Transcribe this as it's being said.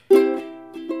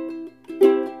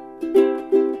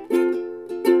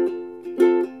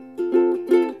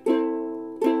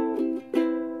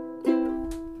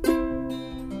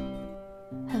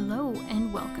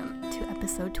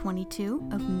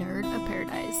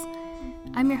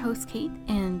I'm your host, Kate,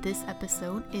 and this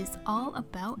episode is all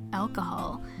about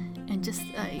alcohol. And just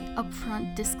a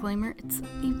upfront disclaimer, it's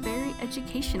a very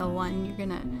educational one. You're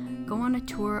gonna go on a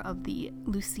tour of the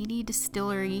Lucidi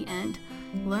Distillery and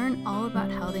learn all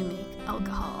about how they make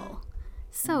alcohol.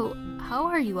 So, how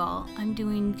are you all? I'm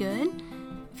doing good.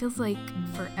 It feels like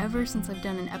forever since I've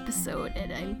done an episode,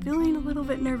 and I'm feeling a little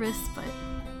bit nervous, but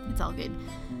it's all good.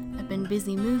 I've been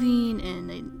busy moving, and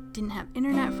I didn't have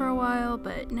internet for a while,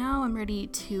 but now I'm ready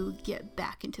to get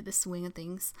back into the swing of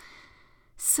things.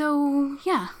 So,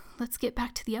 yeah, let's get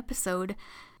back to the episode.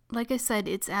 Like I said,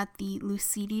 it's at the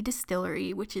Lucidi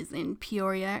Distillery, which is in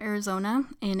Peoria, Arizona,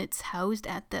 and it's housed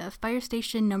at the Fire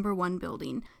Station No. 1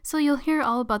 building. So you'll hear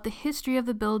all about the history of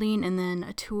the building and then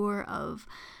a tour of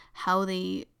how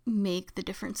they make the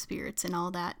different spirits and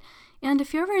all that. And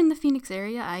if you're ever in the Phoenix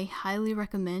area, I highly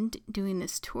recommend doing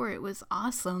this tour. It was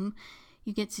awesome.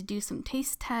 You get to do some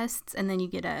taste tests, and then you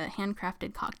get a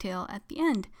handcrafted cocktail at the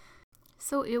end.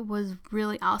 So it was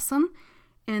really awesome,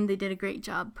 and they did a great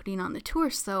job putting on the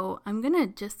tour. So I'm going to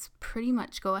just pretty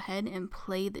much go ahead and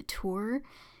play the tour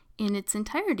in its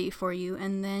entirety for you,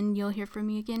 and then you'll hear from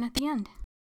me again at the end.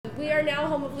 We are now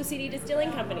home of Lucidi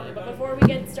Distilling Company, but before we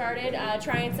get started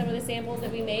trying some of the samples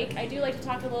that we make, I do like to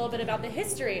talk a little bit about the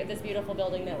history of this beautiful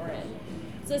building that we're in.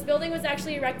 So this building was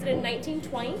actually erected in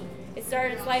 1920. It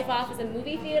started its life off as a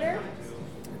movie theater,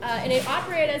 and it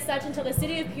operated as such until the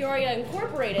city of Peoria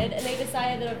incorporated, and they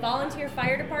decided that a volunteer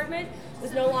fire department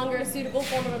was no longer a suitable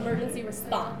form of emergency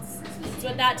response. So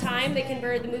at that time, they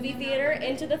converted the movie theater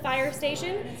into the fire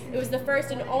station. It was the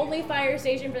first and only fire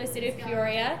station for the city of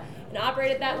Peoria, and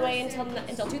operated that way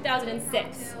until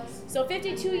 2006. So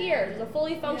 52 years was a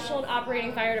fully functional and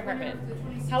operating fire department.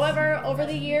 However, over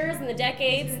the years and the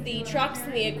decades, the trucks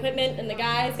and the equipment and the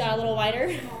guys got a little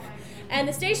wider. And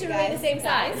the station remained the same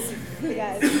size.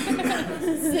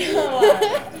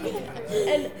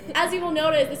 And as you will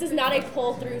notice, this is not a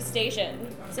pull-through station.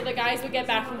 So the guys would get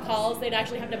back from calls, they'd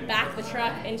actually have to back the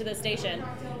truck into the station.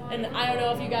 And I don't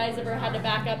know if you guys ever had to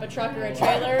back up a truck or a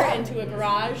trailer into a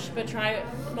garage, but try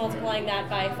multiplying that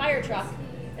by fire truck,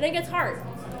 and it gets hard.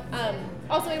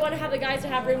 Also, we want to have the guys to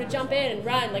have room to jump in and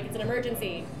run like it's an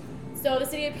emergency. So the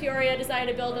city of Peoria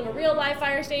decided to build them a real live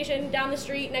fire station down the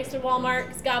street next to Walmart,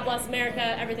 because God bless America,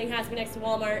 everything has to be next to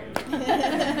Walmart.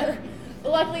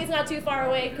 But luckily it's not too far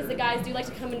away, because the guys do like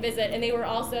to come and visit, and they were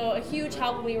also a huge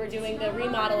help when we were doing the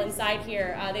remodel inside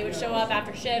here. They would show up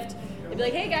after shift. They'd be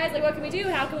like, hey guys, like, what can we do?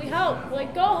 How can we help? We're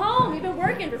like, go home, you've been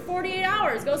working for 48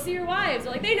 hours, go see your wives.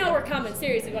 They're like, they know we're coming,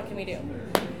 seriously, what can we do?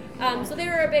 So they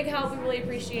were a big help. We really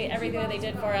appreciate everything that they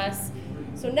did for us.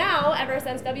 So now, ever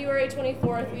since February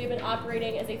 24th, we have been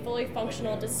operating as a fully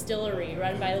functional distillery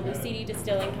run by the Lucidi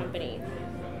Distilling Company.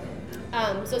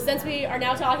 So since we are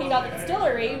now talking about the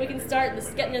distillery, we can start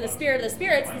getting into the spirit of the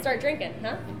spirits and start drinking,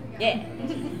 huh? Yeah.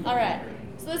 All right.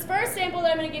 So this first sample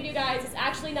that I'm going to give you guys is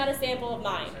actually not a sample of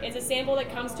mine. It's a sample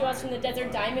that comes to us from the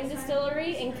Desert Diamond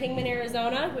Distillery in Kingman,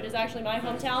 Arizona, which is actually my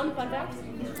hometown, fun fact.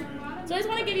 So I just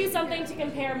want to give you something to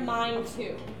compare mine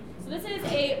to. So this is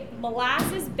a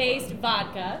molasses-based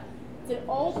vodka. It's an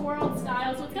old world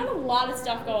style, so it's got a lot of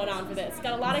stuff going on for this. It's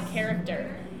got a lot of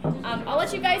character. I'll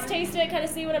let you guys taste it, kind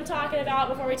of see what I'm talking about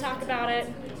before we talk about it.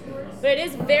 But it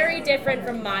is very different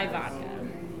from my vodka.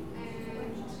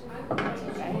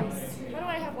 Okay. How do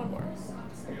I have one more?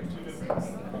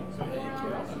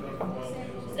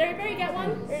 Did everybody get one?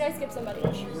 Or did I skip somebody?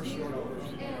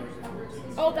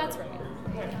 Oh, that's right.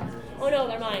 Oh no,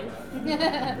 they're mine.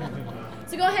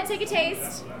 So go ahead, take a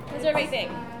taste. What does everybody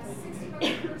think?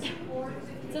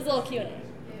 This is a little Q&A.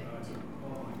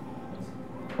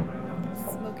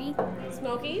 Smoky?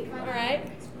 Smoky, all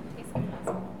right.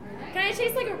 Kind of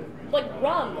tastes like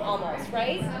rum almost,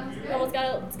 right?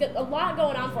 It's got a lot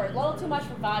going on for it. A little too much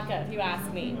for vodka, if you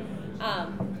ask me.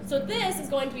 So this is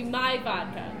going to be my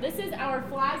vodka. This is our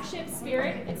flagship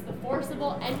spirit. It's the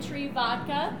Forcible Entry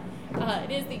Vodka.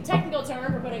 It is the technical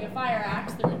term for putting a fire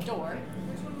axe through a door.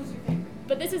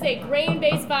 But this is a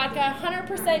grain-based vodka,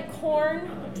 100% corn,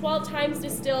 12 times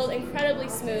distilled, incredibly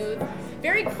smooth,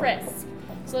 very crisp.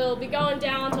 So it'll be going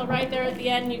down until right there at the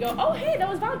end, and you go, oh, hey, that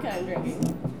was vodka I'm drinking.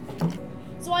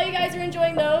 So while you guys are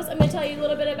enjoying those, I'm going to tell you a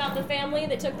little bit about the family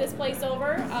that took this place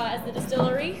over as the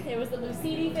distillery. It was the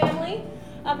Lucidi family.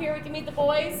 Up here we can meet the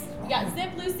boys. We got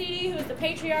Zip Lucidi, who is the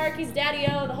patriarch. He's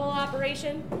daddy-o of the whole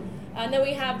operation. And then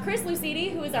we have Chris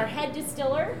Lucidi, who is our head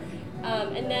distiller.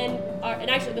 And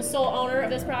actually the sole owner of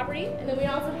this property. And then we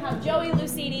also have Joey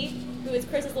Lucidi, who is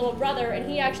Chris's little brother, and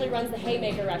he actually runs the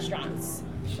Haymaker restaurants.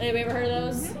 Anybody ever heard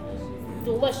of those?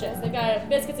 Delicious. They've got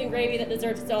biscuits and gravy that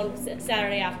deserves its own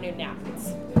Saturday afternoon nap.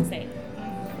 It's insane.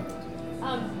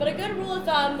 But a good rule of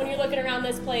thumb when you're looking around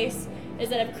this place is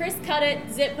that if Chris cut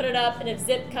it, Zip put it up, and if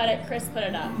Zip cut it, Chris put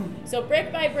it up. So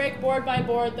brick by brick, board by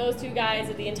board, those two guys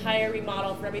are the entire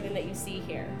remodel for everything that you see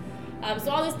here.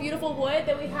 So all this beautiful wood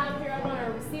that we have here on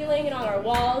our ceiling and on our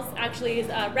walls actually is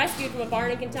rescued from a barn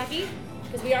in Kentucky,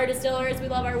 because we are distillers, we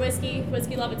love our whiskey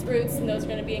love its roots, and those are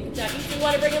going to be in Kentucky. So we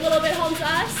want to bring a little bit home to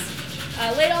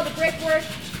us. Laid all the brickwork,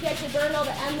 he actually burned all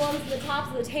the emblems and the tops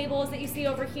of the tables that you see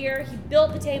over here. He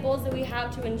built the tables that we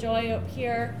have to enjoy up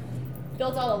here.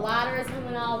 Built all the ladders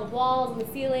coming out of the walls and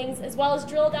the ceilings, as well as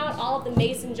drilled out all of the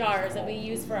mason jars that we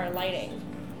use for our lighting.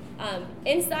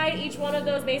 Inside each one of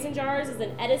those mason jars is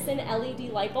an Edison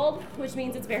LED light bulb, which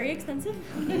means it's very expensive.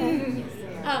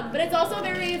 But it's also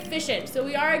very efficient. So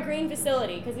we are a green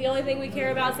facility, because the only thing we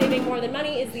care about saving more than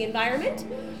money is the environment.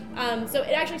 So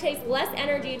it actually takes less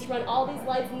energy to run all these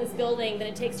lights in this building than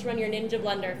it takes to run your Ninja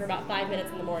blender for about 5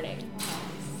 minutes in the morning.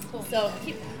 Cool. So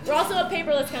we're also a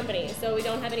paperless company, so we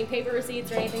don't have any paper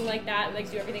receipts or anything like that. We like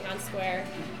to do everything on Square.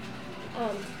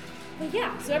 But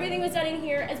yeah, so everything was done in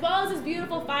here, as well as this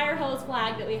beautiful fire hose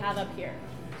flag that we have up here.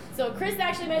 So Chris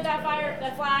actually made that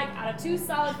flag out of 2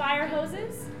 solid fire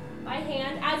hoses by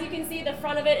hand. As you can see, the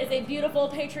front of it is a beautiful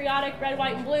patriotic red,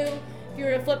 white, and blue. If you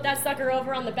were to flip that sucker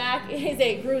over on the back, it is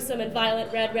a gruesome and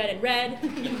violent red, red, and red,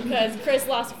 because Chris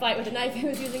lost a fight with a knife he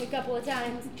was using a couple of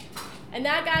times. And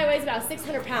that guy weighs about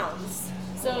 600 pounds.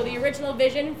 So the original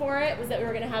vision for it was that we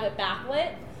were going to have it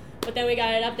backlit, but then we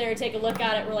got it up there to take a look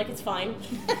at it. We're like, it's fine.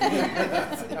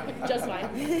 Just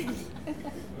fine.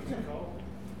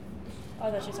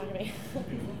 Oh, that's just talking to me.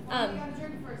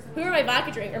 Who are my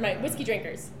my whiskey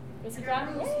drinkers? Whiskey drop?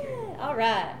 Yeah, all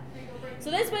right. So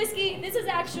this whiskey, this is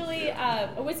actually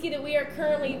a whiskey that we are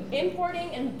currently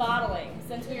importing and bottling,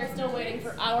 since we are still waiting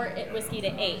for our whiskey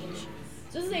to age.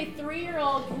 So this is a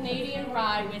 3-year-old Canadian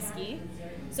rye whiskey.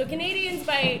 So Canadians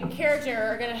by character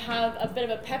are going to have a bit of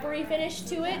a peppery finish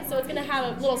to it, so it's going to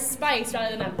have a little spice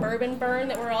rather than that bourbon burn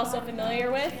that we're also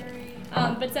familiar with.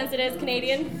 But since it is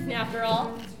Canadian, after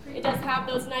all, it does have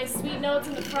those nice sweet notes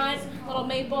in the front, a little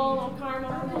maple, a little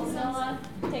caramel, a little vanilla.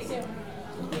 Take 2.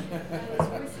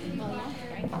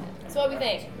 So what do we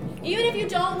think? Even if you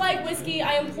don't like whiskey,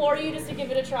 I implore you just to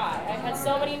give it a try. I've had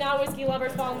so many non-whiskey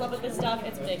lovers fall in love with this stuff,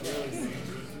 it's ridiculous.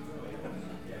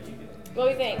 What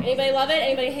do we think? Anybody love it?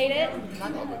 Anybody hate it?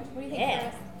 Love it. What do you think,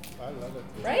 Chris? I love it.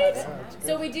 Right? Yeah,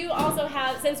 so we do also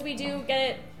have, since we do get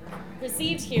it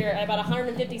received here at about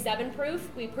 157 proof,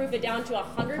 we proof it down to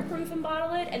 100 proof and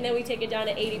bottle it, and then we take it down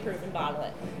to 80 proof and bottle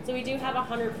it. So we do have a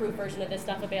 100 proof version of this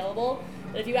stuff available,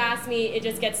 but if you ask me, it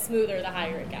just gets smoother the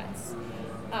higher it gets.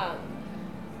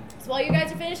 So while you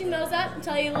guys are finishing those up, I'll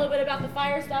tell you a little bit about the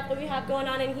fire stuff that we have going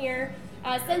on in here.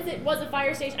 Since it was a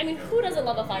fire station, I mean, who doesn't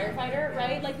love a firefighter,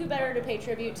 right? Like, who better to pay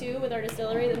tribute to with our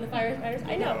distillery than the firefighters?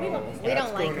 I know, we love this guy. We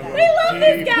don't like that. We love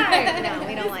this guy! No,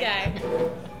 we don't like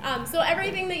that. So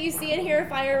everything that you see in here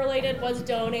fire-related was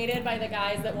donated by the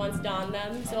guys that once donned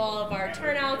them. So all of our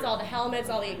turnouts, all the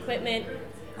helmets, all the equipment.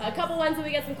 A couple ones that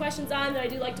we get some questions on that I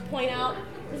do like to point out.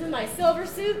 This is my silver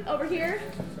suit over here.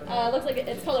 Looks like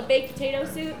it's called a baked potato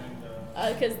suit,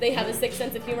 because they have a sick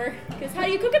sense of humor. Because how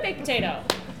do you cook a baked potato?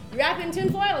 You wrap it in tin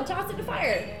foil and toss it to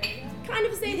fire. Kind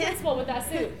of the same principle with that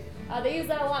suit. They use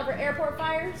that a lot for airport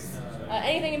fires,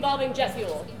 anything involving jet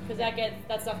fuel, because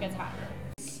that stuff gets hot.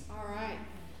 All right.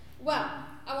 Well,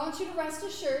 I want you to rest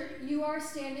assured you are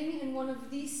standing in one of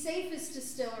the safest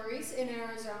distilleries in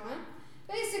Arizona.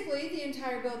 Basically, the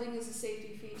entire building is a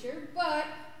safety feature, but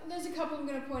there's a couple I'm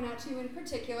going to point out to you in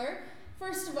particular.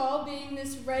 First of all, being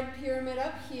this red pyramid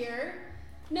up here.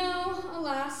 No,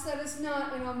 alas, that is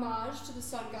not an homage to the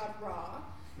sun god Ra.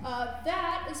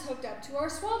 That is hooked up to our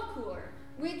swamp cooler,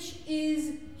 which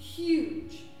is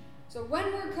huge. So when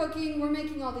we're cooking, we're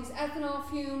making all these ethanol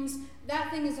fumes.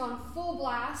 That thing is on full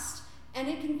blast, and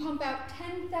it can pump out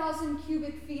 10,000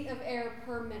 cubic feet of air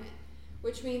per minute,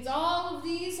 which means all of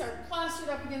these are plastered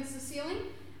up against the ceiling,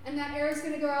 and that air is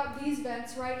going to go out these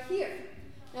vents right here.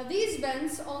 Now these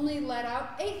vents only let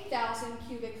out 8,000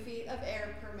 cubic feet of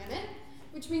air per minute,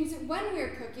 which means that when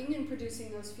we're cooking and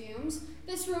producing those fumes,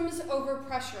 this room is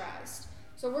overpressurized.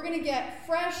 So we're going to get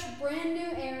fresh, brand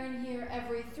new air in here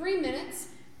every 3 minutes.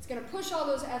 It's going to push all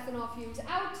those ethanol fumes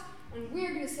out, and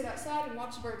we're going to sit outside and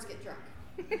watch the birds get drunk.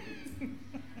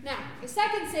 Now, the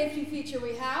second safety feature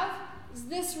we have is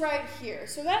this right here.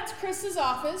 So that's Chris's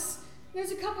office.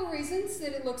 There's a couple reasons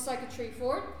that it looks like a tree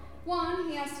fort. One,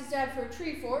 he asked his dad for a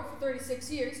tree fort for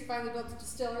 36 years. He finally built a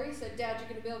distillery. He said, Dad, you're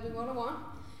going to build me what I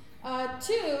want.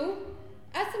 2,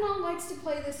 ethanol likes to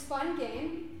play this fun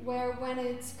game where when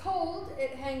it's cold,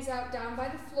 it hangs out down by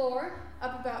the floor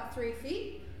up about 3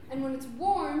 feet. and when it's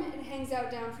warm, it hangs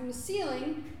out down from the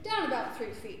ceiling down about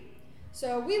 3 feet.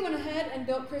 So we went ahead and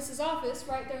built Chris's office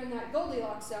right there in that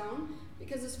Goldilocks zone,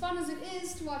 because as fun as it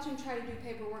is to watch him try to do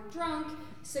paperwork drunk,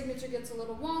 signature gets a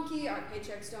little wonky, our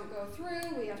paychecks don't go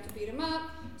through, we have to beat him up.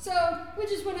 So we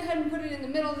just went ahead and put it in the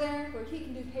middle there, where he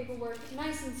can do paperwork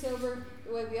nice and sober,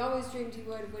 the way we always dreamed he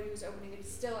would when he was opening a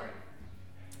distillery.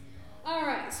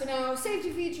 Alright, so now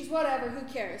safety features, whatever,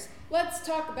 who cares? Let's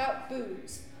talk about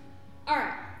booze.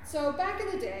 Alright, so back in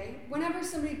the day, whenever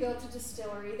somebody built a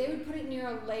distillery, they would put it near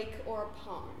a lake or a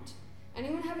pond.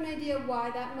 Anyone have an idea why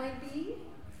that might be?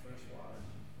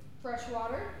 Fresh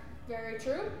water, very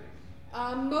true.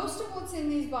 Most of what's in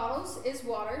these bottles is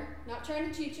water. Not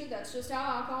trying to cheat you, that's just how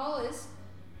alcohol is.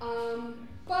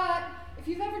 But if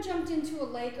you've ever jumped into a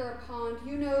lake or a pond,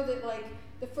 you know that like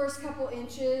the first couple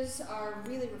inches are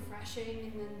really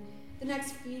refreshing, and then the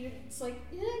next feet it's like,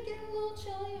 yeah, getting a little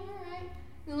chilly, all right.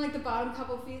 And then like the bottom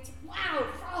couple feet, it's like, wow,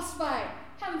 frostbite,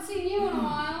 haven't seen you in a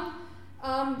while.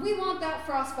 We want that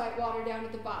frostbite water down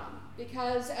at the bottom,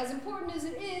 because as important as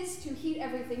it is to heat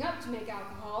everything up to make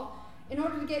alcohol, in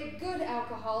order to get good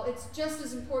alcohol, it's just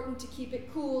as important to keep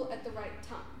it cool at the right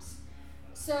times.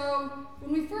 So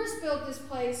when we first built this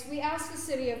place, we asked the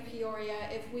city of Peoria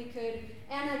if we could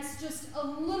annex just a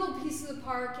little piece of the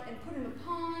park and put in a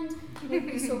pond. It would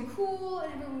be so cool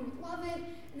and everyone would love it.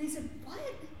 And they said,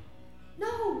 what?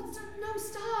 No,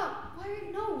 stop.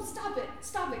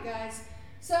 Stop it, guys.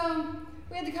 So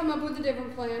we had to come up with a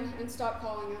different plan and stop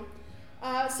calling them.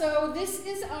 So this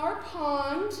is our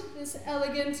pond, this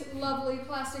elegant, lovely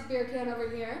plastic beer can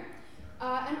over here.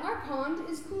 And our pond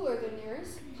is cooler than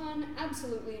yours, pun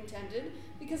absolutely intended,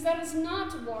 because that is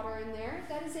not water in there,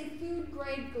 that is a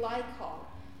food-grade glycol.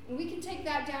 And we can take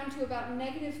that down to about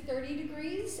negative 30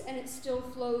 degrees, and it still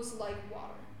flows like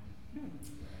water.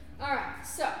 Alright,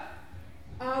 so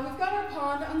we've got our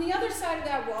pond. On the other side of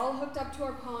that wall, hooked up to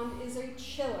our pond, is a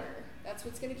chiller. That's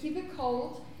what's going to keep it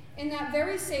cold. In that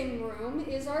very same room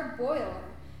is our boiler.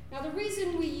 Now the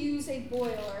reason we use a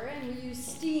boiler and we use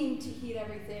steam to heat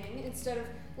everything instead of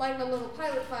lighting a little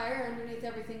pilot fire underneath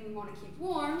everything we want to keep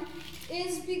warm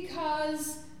is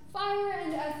because fire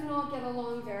and ethanol get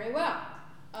along very well.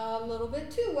 A little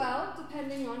bit too well,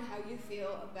 depending on how you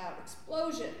feel about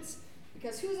explosions.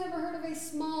 Because who's ever heard of a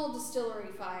small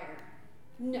distillery fire?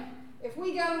 No. If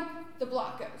we go, the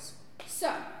block goes.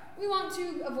 So we want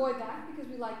to avoid that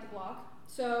because we like the block.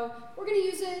 So we're going to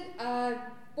use a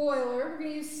boiler, we're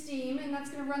going to use steam, and that's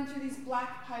going to run through these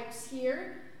black pipes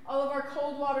here. All of our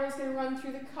cold water is going to run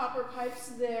through the copper pipes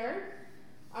there.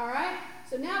 Alright,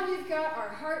 so now we've got our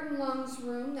heart and lungs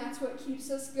room, that's what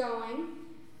keeps us going.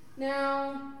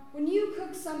 Now, when you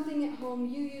cook something at home,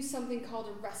 you use something called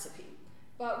a recipe.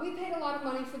 But we paid a lot of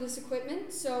money for this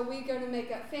equipment, so we're going to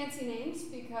make up fancy names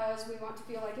because we want to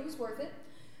feel like it was worth it.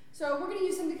 So we're going to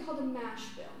use something called a mash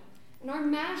bill. And our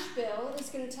mash bill is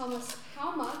going to tell us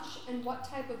how much and what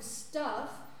type of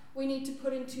stuff we need to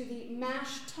put into the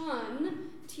mash tun,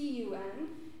 T-U-N,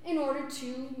 in order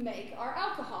to make our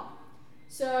alcohol.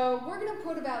 So we're going to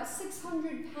put about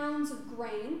 600 pounds of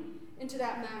grain into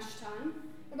that mash tun,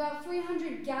 about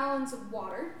 300 gallons of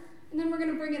water, and then we're going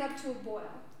to bring it up to a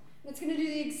boil. And it's going to do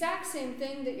the exact same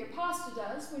thing that your pasta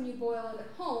does when you boil it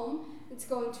at home. It's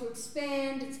going to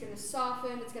expand, it's going to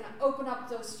soften, it's going to open up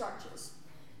those starches.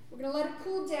 We're going to let it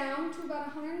cool down to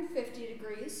about 150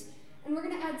 degrees, and we're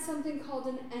going to add something called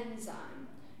an enzyme.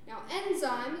 Now,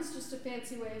 enzyme is just a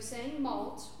fancy way of saying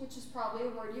malt, which is probably a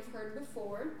word you've heard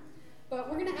before. But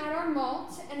we're going to add our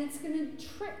malt, and it's going to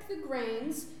trick the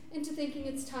grains into thinking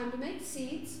it's time to make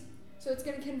seeds. So it's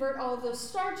going to convert all of those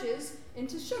starches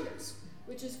into sugars,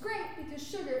 which is great because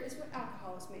sugar is what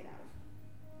alcohol is made out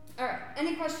of. All right,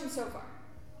 any questions so far?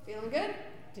 Feeling good?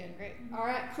 Doing great. All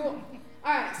right, cool.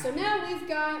 All right, so now we've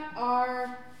got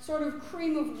our sort of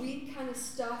cream of wheat kind of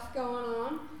stuff going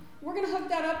on. We're going to hook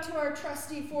that up to our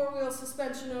trusty four-wheel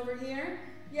suspension over here.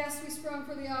 Yes, we sprung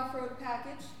for the off-road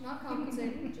package. Not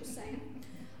compensating, just saying.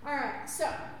 All right, so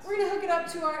we're going to hook it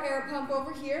up to our air pump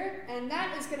over here, and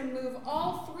that is going to move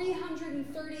all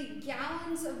 330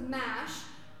 gallons of mash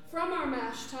from our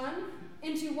mash tun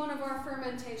into one of our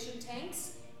fermentation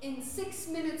tanks in 6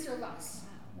 minutes or less.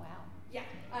 Wow. Yeah,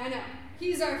 I know.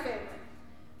 He's our favorite.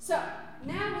 So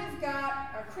now we've got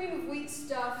our cream of wheat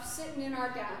stuff sitting in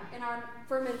our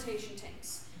fermentation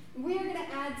tanks. And we are going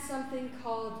to add something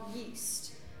called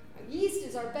yeast. Now, yeast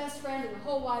is our best friend in the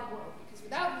whole wide world because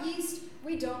without yeast,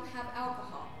 we don't have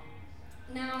alcohol.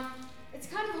 Now, it's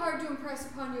kind of hard to impress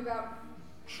upon you about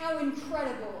how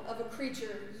incredible of a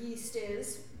creature yeast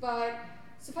is, but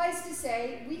suffice to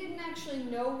say, we didn't actually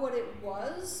know what it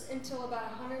was until about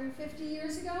 150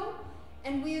 years ago.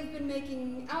 and we have been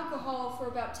making alcohol for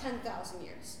about 10,000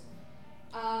 years.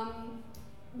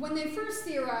 When they first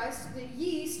theorized that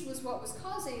yeast was what was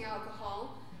causing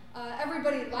alcohol,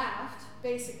 everybody laughed,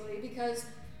 basically, because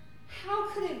how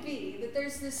could it be that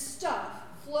there's this stuff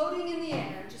floating in the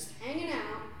air, just hanging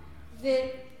out,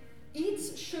 that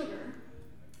eats sugar,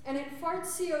 and it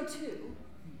farts CO2,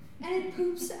 and it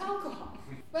poops alcohol?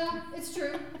 Well, it's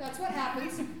true. That's what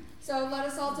happens. So let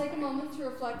us all take a moment to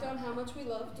reflect on how much we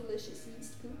love delicious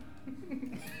yeast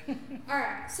poop. All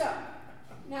right, so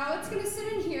now it's going to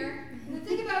sit in here. And the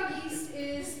thing about yeast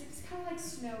is it's kind of like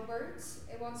snowbirds.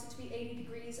 It wants it to be 80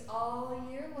 degrees all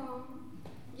year long.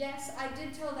 Yes, I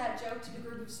did tell that joke to the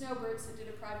group of snowbirds that did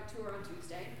a private tour on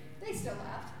Tuesday. They still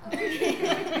laughed.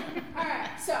 All right,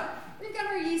 so we've got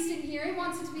our yeast in here. It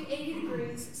wants it to be 80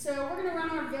 degrees. So we're going to run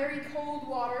our very cold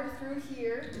water through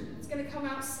here. It's going to come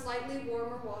out slightly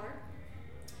warmer water.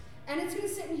 And it's going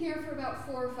to sit in here for about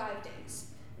 4 or 5 days.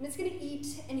 And it's going to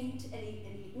eat and eat and eat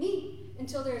and eat and eat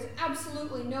until there's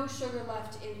absolutely no sugar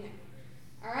left in there.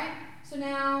 All right? So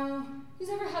now, who's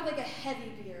ever had like a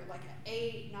heavy beer, like an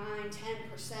 8, 9,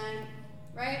 10%,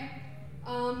 right?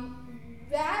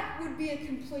 That would be a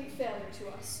complete failure to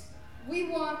us. We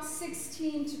want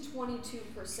 16 to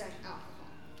 22% alcohol.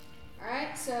 All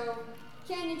right? So,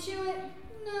 can you chew it?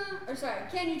 No. Or sorry,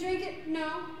 can you drink it?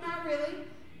 No, not really.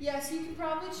 Yes, you can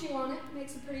probably chew on it.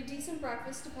 Makes a pretty decent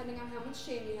breakfast, depending on how much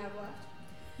shame you have left.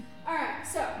 All right,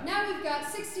 so now we've got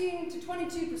 16 to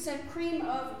 22% cream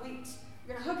of wheat.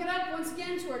 We're going to hook it up once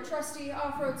again to our trusty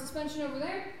off-road suspension over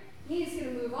there. He's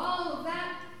going to move all of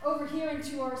that over here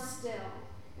into our still.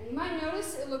 And you might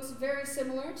notice it looks very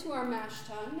similar to our mash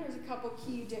tun. There's a couple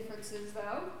key differences,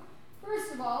 though.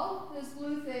 First of all, this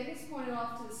blue thing is pointed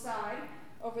off to the side.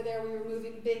 Over there we were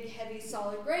moving big, heavy,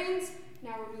 solid grains.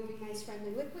 Now we're moving nice,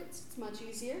 friendly liquids. It's much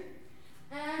easier.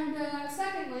 And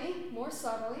secondly, more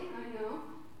subtly, I know,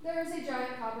 there's a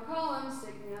giant copper column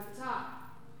sticking at the top.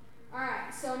 All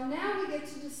right, so now we get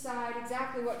to decide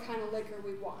exactly what kind of liquor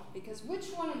we want, because which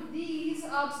one of these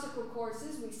obstacle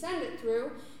courses we send it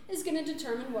through is going to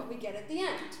determine what we get at the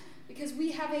end, because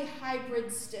we have a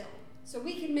hybrid still, so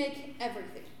we can make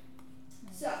everything.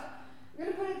 So we're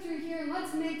going to put it through here, and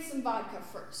let's make some vodka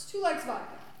first. Who likes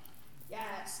vodka?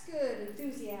 Yes, good,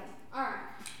 enthusiasm. All right,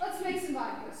 let's make some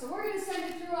vodka. So we're going to send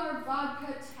it through our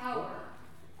vodka tower.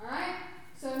 All right,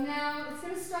 so now it's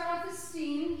going to start off as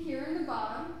steam here in the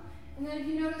bottom. And then if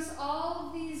you notice all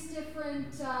of these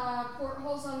different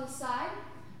portholes on the side,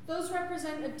 those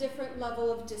represent a different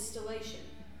level of distillation.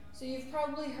 So you've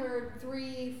probably heard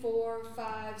 3, 4,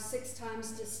 5, 6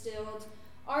 times distilled.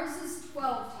 Ours is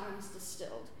 12 times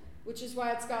distilled, which is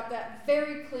why it's got that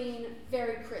very clean,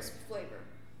 very crisp flavor.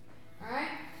 All right,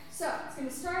 so it's going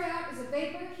to start out as a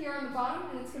vapor here on the bottom,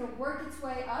 and it's going to work its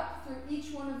way up through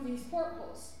each one of these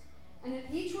portholes. And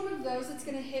at each one of those, it's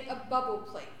going to hit a bubble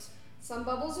plate. Some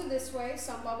bubbles are this way,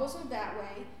 some bubbles are that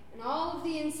way, and all of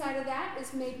the inside of that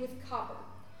is made with copper.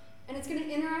 And it's going to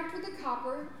interact with the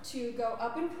copper to go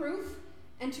up in proof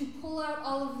and to pull out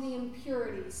all of the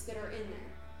impurities that are in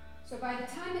there. So by the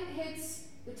time it hits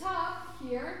the top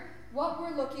here, what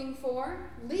we're looking for,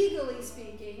 legally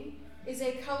speaking, is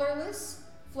a colorless,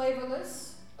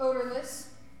 flavorless, odorless,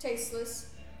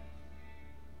 tasteless,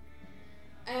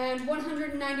 and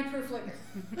 190 proof liquor.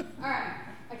 All right,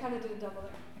 I kind of did a double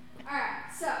there. All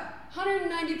right, so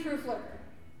 190 proof liquor.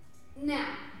 Now,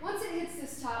 once it hits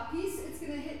this top piece, it's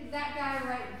going to hit that guy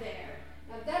right there.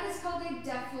 Now, that is called a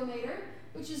deflator,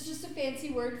 which is just a fancy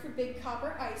word for big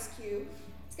copper ice cube.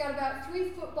 It's got about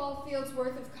 3 football fields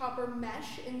worth of copper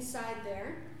mesh inside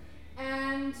there.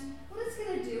 And what it's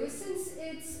going to do is, since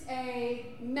it's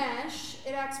a mesh,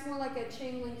 it acts more like a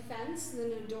chain link fence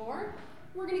than a door.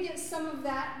 We're going to get some of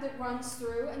that runs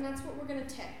through, and that's what we're going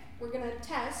to take. We're going to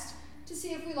test to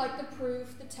see if we like the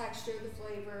proof, the texture, the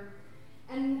flavor.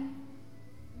 And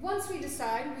once we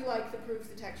decide we like the proof,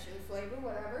 the texture, the flavor,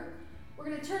 whatever, we're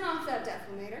going to turn off that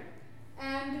deflator,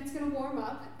 and it's going to warm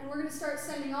up, and we're going to start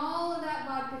sending all of that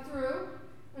vodka through,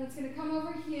 and it's going to come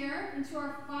over here into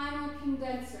our final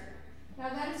condenser. Now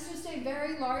that is just a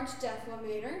very large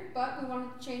deflator, but we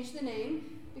wanted to change the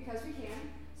name because we can.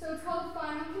 So it's called a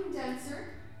final condenser.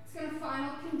 It's going to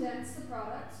final condense the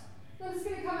product. Then it's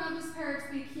going to come out of this parrot's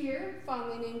beak here,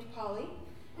 fondly named Polly,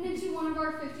 and into one of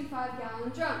our 55-gallon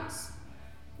drums.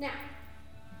 Now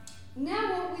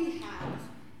what we have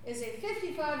is a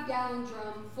 55-gallon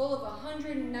drum full of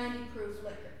 190 proof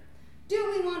liquor.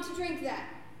 Do we want to drink that?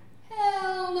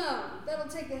 Hell no.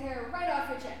 That'll take the hair right off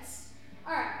your chest.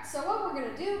 All right, so what we're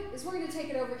going to do is we're going to take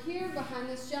it over here behind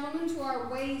this gentleman to our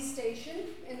weigh station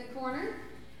in the corner,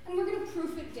 and we're going to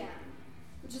proof it down.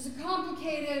 which is a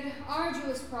complicated,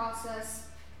 arduous process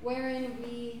wherein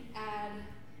we add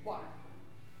water.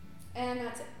 And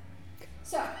that's it.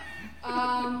 So,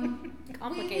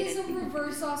 we use a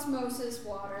reverse osmosis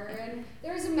water, and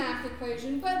there's a math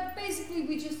equation, but basically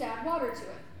we just add water to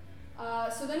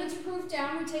it. So then it's proofed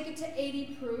down, we take it to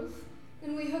 80 proof,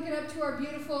 then we hook it up to our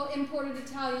beautiful imported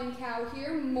Italian cow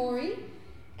here, Maury,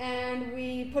 and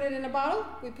we put it in a bottle,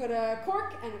 we put a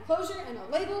cork and a closure and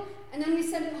a label, and then we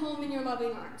send it home in your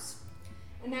loving arms.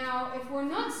 And now, if we're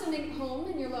not sending it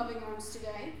home in your loving arms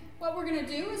today, what we're going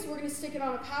to do is we're going to stick it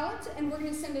on a pallet and we're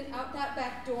going to send it out that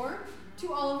back door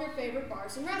to all of your favorite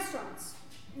bars and restaurants.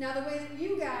 Now, the way that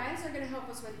you guys are going to help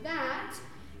us with that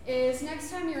is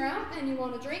next time you're out and you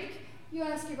want a drink, you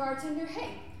ask your bartender,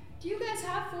 hey, do you guys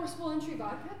have forcible entry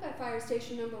vodka at fire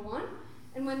station number 1?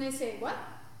 And when they say, what?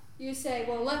 You say,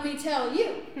 well, let me tell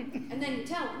you. And then you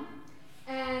tell them.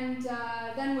 And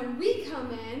then when we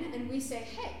come in and we say,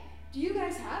 hey, do you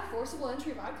guys have forcible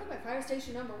entry vodka by fire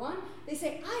station number 1? They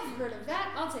say, I've heard of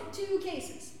that. I'll take 2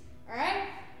 cases. All right?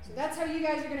 So that's how you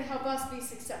guys are going to help us be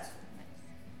successful.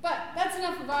 But that's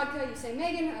enough of vodka. You say,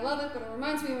 Megan, I love it, but it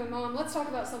reminds me of my mom. Let's talk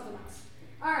about something else.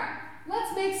 All right.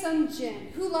 Let's make some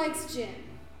gin. Who likes gin?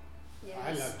 Yes.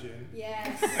 I love gin.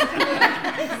 Yes.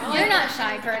 You're not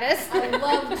shy, Curtis. I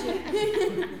love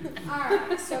gin. All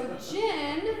right. So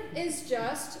gin is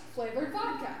just flavored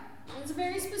vodka. It's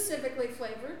very specifically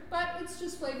flavored, but it's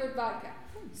just flavored vodka.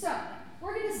 So,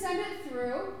 we're going to send it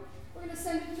through. We're going to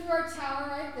send it through our tower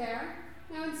right there.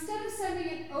 Now, instead of sending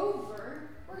it over,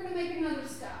 we're going to make another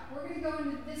stop. We're going to go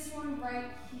into this one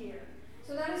right here.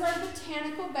 So that is our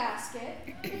botanical basket.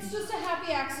 It's just a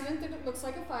happy accident that it looks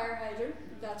like a fire hydrant.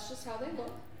 That's just how they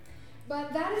look.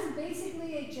 But that is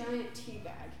basically a giant tea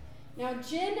bag. Now,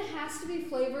 gin has to be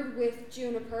flavored with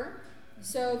juniper.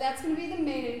 So that's going to be the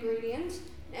main ingredient.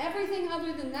 Everything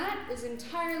other than that is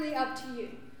entirely up to you.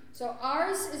 So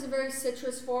ours is a very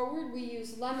citrus forward. We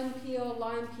use lemon peel,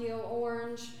 lime peel,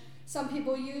 orange. Some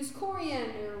people use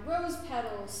coriander, rose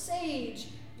petals, sage,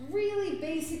 really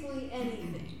basically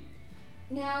anything.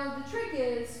 Now the trick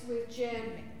is with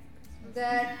gin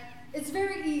that it's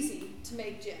very easy to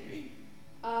make gin.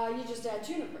 You just add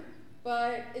juniper.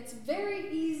 But it's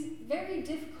very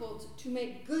difficult to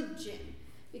make good gin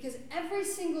because every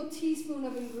single teaspoon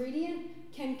of ingredient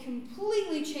can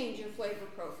completely change your flavor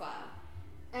profile.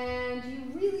 And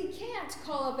you really can't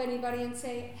call up anybody and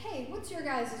say, hey, what's your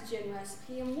guys' gin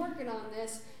recipe? I'm working on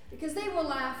this, because they will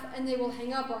laugh and they will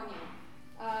hang up on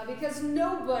you. Because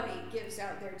nobody gives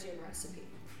out their gin recipe.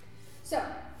 So,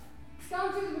 it's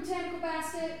gone through the botanical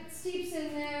basket, it steeps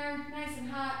in there, nice and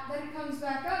hot, then it comes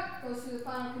back up, goes through the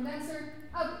final condenser,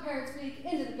 out the parrot's beak,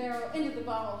 into the barrel, into the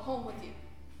bottle, home with you.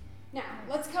 Now,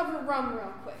 let's cover rum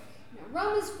real quick. Now,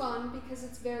 rum is fun because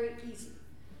it's very easy.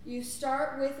 You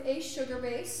start with a sugar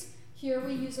base. Here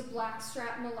we use a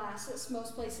blackstrap molasses.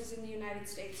 Most places in the United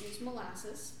States use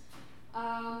molasses.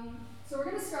 So we're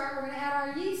going to start, we're going to add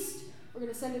our yeast. We're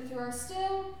going to send it through our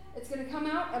still. It's going to come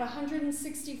out at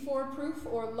 164 proof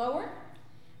or lower.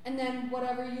 And then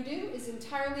whatever you do is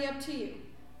entirely up to you.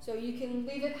 So you can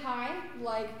leave it high,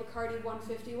 like Bacardi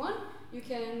 151. You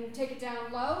can take it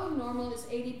down low, normal is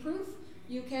 80 proof.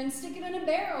 You can stick it in a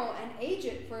barrel and age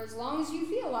it for as long as you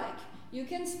feel like. You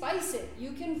can spice it,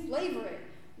 you can flavor it,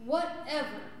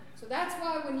 whatever. So that's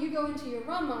why when you go into your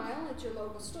rum aisle at your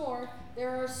local store, there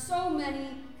are so many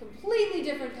completely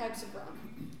different types of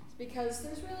rum. It's because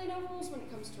there's really no rules when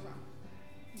it comes to rum.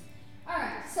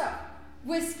 Alright, so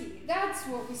whiskey. That's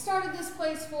what we started this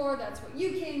place for, that's what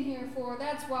you came here for,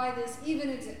 that's why this even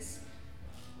exists.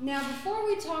 Now before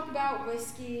we talk about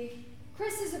whiskey,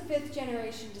 Chris is a 5th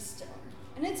generation distiller,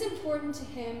 and it's important to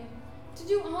him to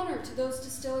do honor to those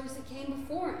distillers that came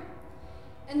before him.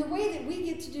 And the way that we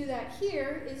get to do that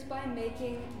here is by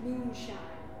making moonshine.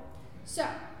 So,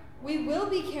 we will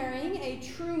be carrying a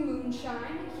true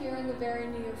moonshine here in the very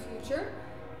near future.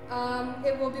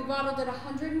 It will be bottled at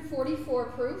 144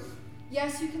 proof.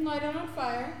 Yes, you can light it on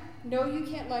fire. No, you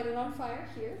can't light it on fire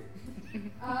here.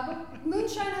 But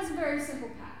moonshine has a very simple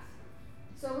path.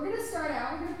 So we're going to start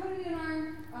out, we're going to put it in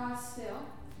our still,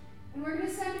 and we're going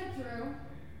to send it through.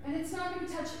 And it's not going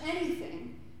to touch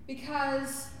anything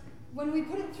because when we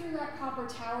put it through that copper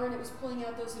tower and it was pulling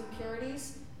out those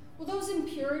impurities, well, those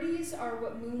impurities are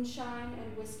what moonshine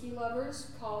and whiskey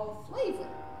lovers call flavor,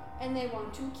 and they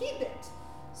want to keep it.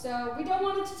 So we don't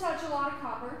want it to touch a lot of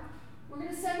copper. We're going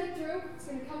to send it through. It's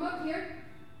going to come up here.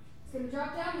 It's going to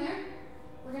drop down there.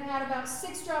 We're going to add about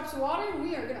 6 drops of water, and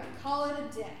we are going to call it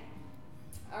a day.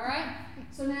 All right?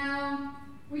 So now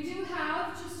we do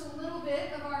have just a little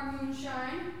bit of our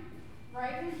moonshine,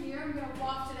 right in here. I'm going to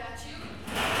waft it at you.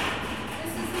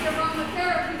 This is the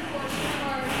aromatherapy portion of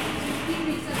our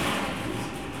evening's entertainment.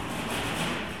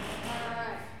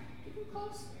 Alright. Keep it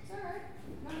close. It's alright.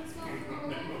 Nothing smells wrong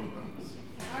with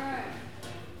that. Alright.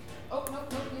 Oh,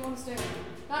 nope, you want to stay away.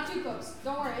 Not too close.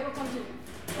 Don't worry, it'll come to you.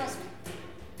 Trust me.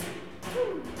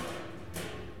 Whew.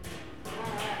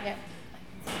 Alright. Yep.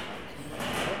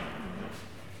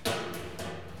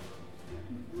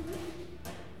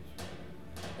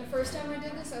 The first time I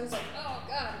did this, I was like, oh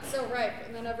god, it's so ripe.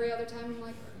 And then every other time I'm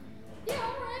like, yeah,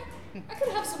 alright. I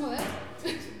could have some of that.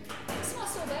 It's not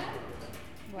so bad.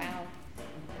 Wow.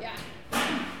 Yeah.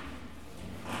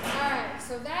 Alright,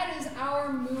 so that is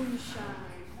our moonshine.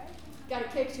 Got a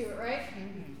kick to it, right?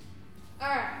 Mm-hmm.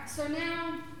 Alright, so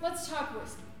now let's talk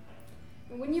whiskey.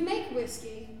 And when you make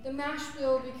whiskey, the mash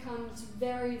bill becomes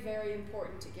very, very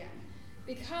important again.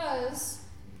 Because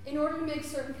in order to make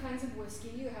certain kinds of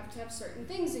whiskey, you have to have certain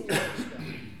things in your mash bill.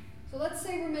 So let's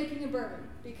say we're making a bourbon,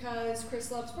 because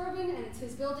Chris loves bourbon and it's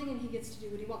his building and he gets to do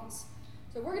what he wants.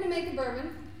 So we're going to make a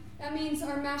bourbon. That means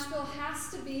our mash bill has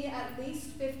to be at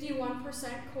least 51%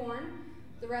 corn.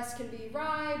 The rest can be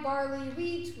rye, barley,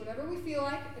 wheat, whatever we feel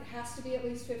like. It has to be at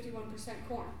least 51%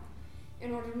 corn.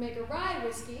 In order to make a rye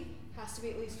whiskey, it has to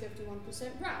be at least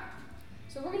 51% rye.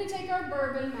 So we're going to take our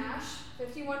bourbon mash,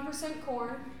 51%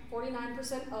 corn,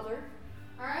 49% other.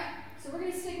 Alright, so we're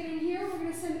going to stick it in here. We're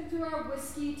going to send it through our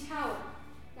whiskey tower.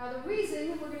 Now the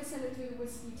reason we're going to send it through the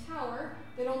whiskey tower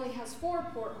that only has 4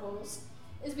 portholes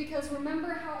is because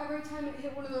remember how every time it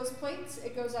hit one of those plates,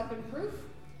 it goes up in proof?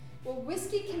 Well,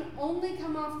 whiskey can only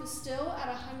come off the still at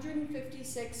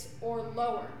 156 or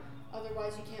lower.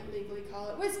 Otherwise, you can't legally call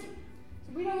it whiskey.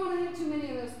 So we don't want to hit too many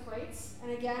of those plates.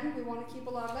 And again, we want to keep a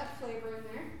lot of that flavor in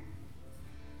there.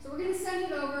 So we're going to send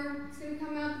it over. It's going to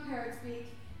come out the parrot's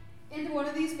beak into one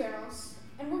of these barrels.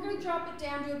 And we're going to drop it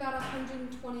down to about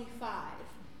 125.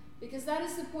 Because that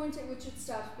is the point at which it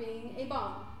stops being a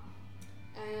bomb.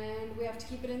 And we have to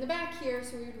keep it in the back here,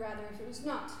 so we'd rather if it was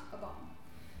not a bomb.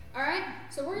 Alright,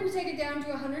 so we're going to take it down to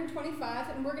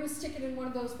 125, and we're going to stick it in one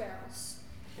of those barrels.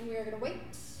 And we are going to wait,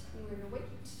 and we're going to wait,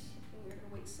 and we're going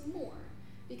to wait some more.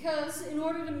 Because in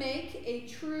order to make a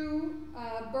true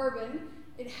bourbon,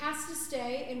 it has to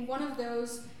stay in one of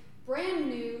those brand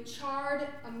new charred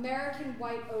American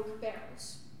white oak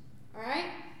barrels.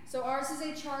 Alright, so ours is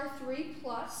a char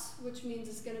 3+, which means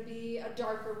it's going to be a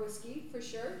darker whiskey for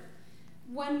sure.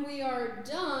 When we are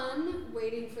done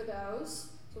waiting for those,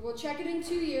 so we'll check it in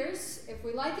 2 years. If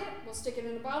we like it, we'll stick it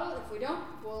in a bottle. If we don't,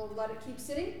 we'll let it keep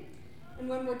sitting. And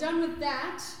when we're done with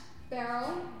that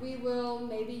barrel, we will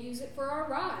maybe use it for our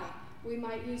rye. We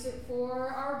might use it for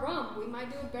our rum. We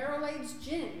might do a barrel-aged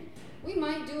gin. We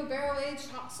might do a barrel-aged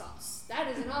hot sauce. That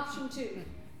is an option too.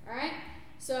 All right?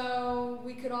 So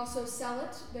we could also sell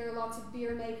it. There are lots of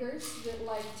beer makers that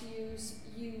like to use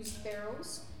used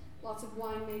barrels. Lots of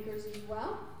wine makers as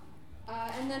well.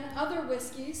 And then other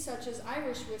whiskeys, such as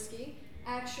Irish whiskey,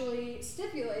 actually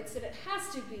stipulates that it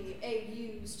has to be a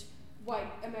used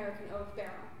white American oak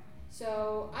barrel.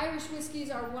 So Irish whiskeys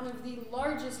are one of the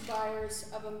largest buyers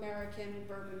of American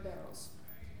bourbon barrels.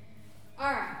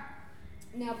 Alright,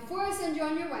 now before I send you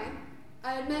on your way,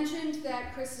 I had mentioned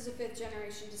that Chris is a 5th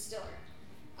generation distiller.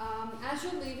 As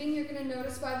you're leaving, you're going to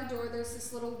notice by the door there's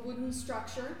this little wooden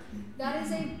structure. That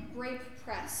is a grape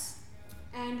press.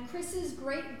 And Chris's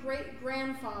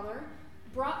great-great-grandfather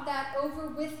brought that over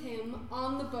with him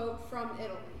on the boat from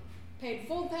Italy. Paid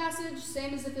full passage,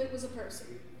 same as if it was a person.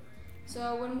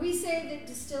 So when we say that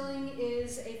distilling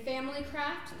is a family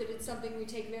craft, that it's something we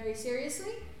take very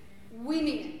seriously, we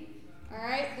mean it. All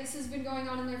right? This has been going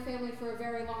on in their family for a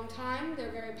very long time.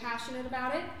 They're very passionate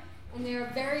about it, and they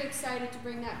are very excited to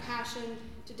bring that passion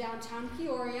to downtown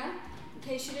Peoria. In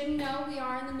case you didn't know, we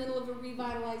are in the middle of a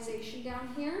revitalization down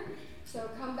here. So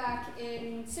come back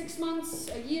in 6 months,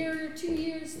 a year, 2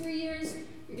 years, 3 years.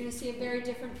 You're going to see a very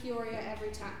different Peoria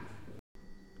every time.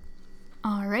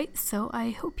 Alright, so I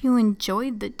hope you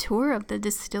enjoyed the tour of the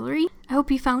distillery. I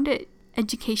hope you found it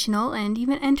educational and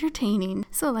even entertaining.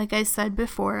 So like I said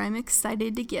before, I'm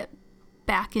excited to get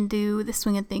back into the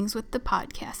swing of things with the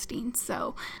podcasting.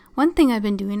 So one thing I've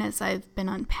been doing as I've been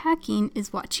unpacking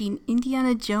is watching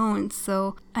Indiana Jones.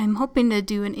 So I'm hoping to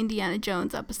do an Indiana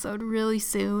Jones episode really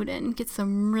soon and get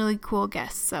some really cool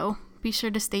guests. So be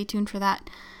sure to stay tuned for that.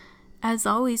 As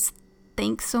always,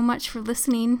 thanks so much for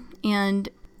listening, and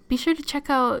be sure to check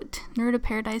out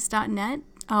nerdoparadise.net.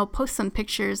 I'll post some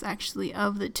pictures actually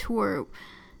of the tour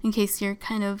in case you're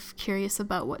kind of curious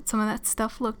about what some of that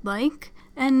stuff looked like.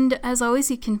 And as always,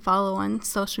 you can follow on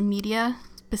social media,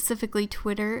 specifically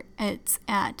Twitter. It's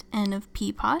at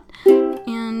 @NofPeapod.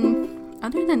 And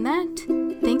other than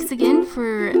that, thanks again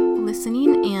for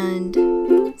listening and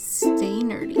stay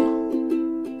nerdy.